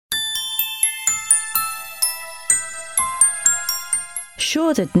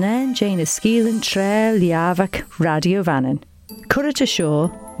Sure that nan Jane is skielan tre liavak radio vannin. Currita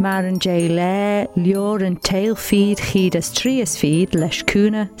sure, Marin J. Le, Lior and Tail Feed, Chidas Trias Feed, Lesh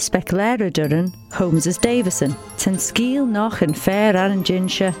Kuna, Speclera Durin, Holmes Davison, Ten Skiel noch and Fair Aran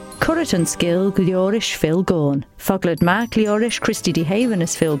Ginsha, Curriton Skill, Gliorish Phil Gawne, Fogled Mac Liorish Christy DeHaven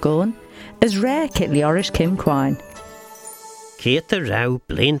as Phil Gawne, as rare Kit Liorish Kim Quine. Keet de rauw,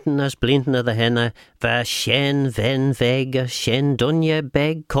 blinten as blinten of the henna, va shen ven vega, shen dunje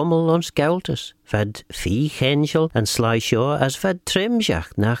beg kummel ons goultes, vad fee hengel and sly shore as vad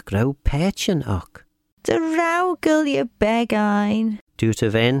trimjach nach grauw patchen och. De rauw gul je beg ein. Doet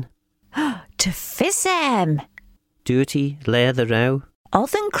ven? To fissem. Duty le the rauw?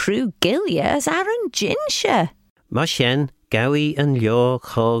 Othen crew gilje as Aaron Ginsha. Ma shen, gowie and lio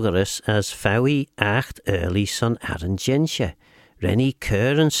chogeris as fowie acht early son Aaron Ginsha. Rennie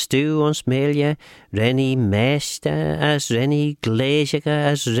keur and stew ons meelje, Rennie meester as Rennie glazige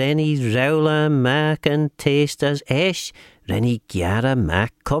as Rennie rowla maak and taste as esh, Rennie giara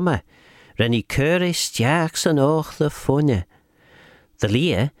maak komme, Rennie keur stjaks en och the funne. The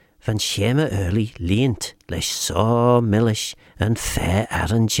lie van schema early leent, lesh so millish and fair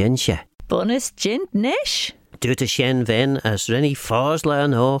Aaron Ginsha. Bonus gint nish? Doet shen ven as Rennie forsla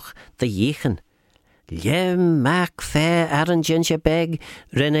en och the yechen. Ljem maak fair Aaron Ginsha beg,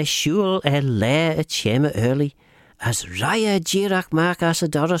 Renne shul le et schema early, as raya girach maak as a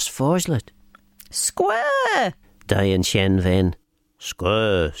doris forslet. Square! Dian shen ven.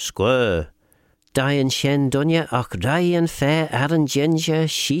 Square. Dian shen dunja och ryan fair Aaron Ginsha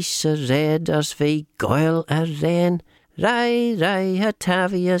sheesa red as ve goil a ren. Rai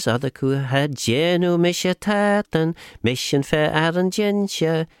hatavi as other ku had genu misha tatan, mission fair Aaron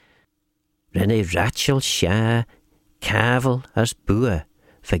Ginsha. Renne Rachel Shah, Cavel as Bua,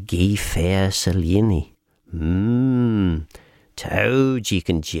 Fagi fair Selini. Tau Jeek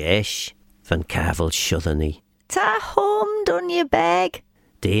Jesh, van Cavel Shuthani. Ta home dun je beg?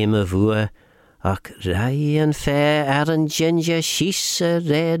 Dame Vua, och Ryan fair Aaron Ginger, sheesa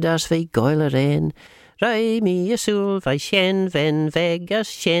red as vi goiler ein. Rai mi a soul, vai shen ven veg as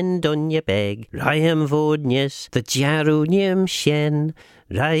shen dun je beg. Rayam vodnyes, the jarunium shen.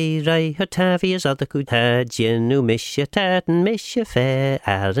 Rai hatavi as other could ha genu misha tatan misha fair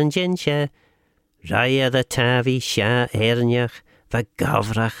Aaron Ginsha. Raya the tavi sha ernjach va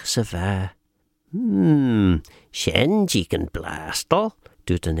gavrach se va. Shen jeeken blastel,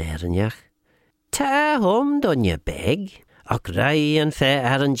 doet een ernjach. Ta hom don je beg, och Ryan fair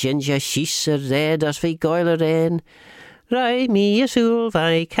Aaron Ginsha sheesa red as vi goiler ein. Rai mi a soul,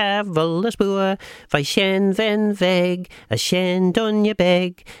 vai cavel as boer, vai shen ven veg, as shen dunje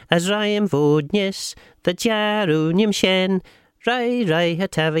beg, as rayam vodnyes, the jarunium shen. Rai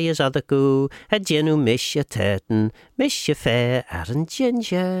hatavi as other go, a genu misha turton, misha fair Aaron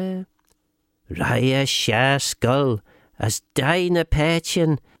Ginsha. Rai a sha skull, as dina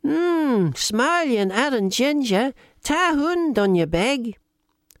patchen, smiling Aaron Ginsha, ta hun dunje beg.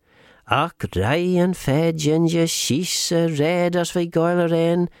 Ach Ryan fair Ginsha sheesa red as vi goiler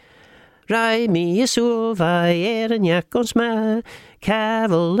ein. Rai mi a soul vai ernjach ons ma,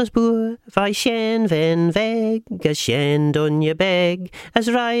 cavel as boer, vai shen ven veg, as shen dunje beg, as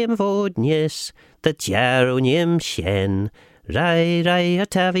rayam vodnyes, the jarunium shen. Rai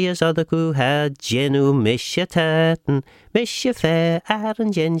hatavi as other ku had genu misha tatan, misha fair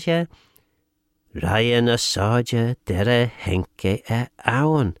Aaron Ginsha. Ryan a soja dere henke a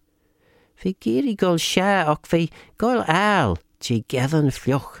awan. Vi giri gol sha och vi gol al, ti gethen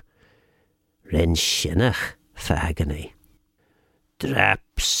fluch. Ren shinnach fagany.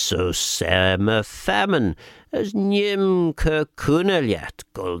 Drapsus a famine, as nim ke kuneljat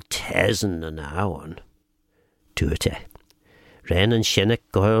gol tezen an awan. Tuete. Ren and shinnach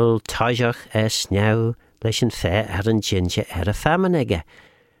gol tajach snau, leshin fair Aaron Ginsha a famine egge.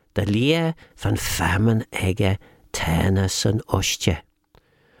 De lia van famine egge, tennis an ostje.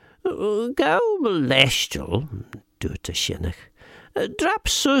 Gauw molestel, doet de shinnach.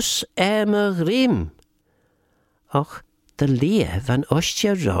 Drapsus riem. Och, de lie van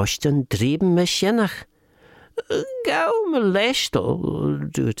ostje rosten drieben me shinnach. Gauw molestel,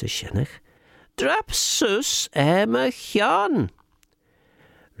 doet de shinnach. Drapsus Jan.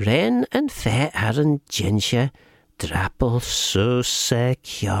 Ren en fair Aaron Ginsha, drappel sus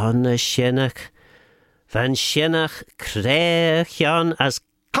Jan a shinnach. Van shinnach kreeg Jan as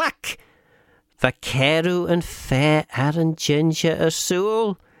clack! Va keru en fair Aaron Ginsha a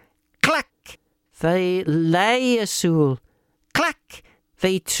soul. Clack! Va lei a soul. Clack!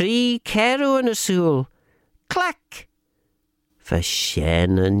 Va tree keru en a soul. Clack! Va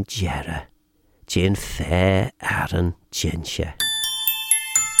shen en jera. Jin fair Aaron Ginsha.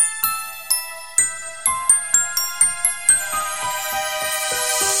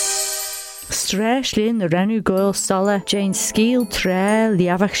 sreishlin the renu goil sola, Jane skeel tre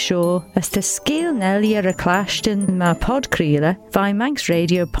liavach show, as the skeel nelia reclashton ma podcreela, vi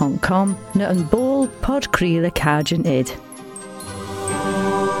manxradio.com, na un bol podcreela cajun id.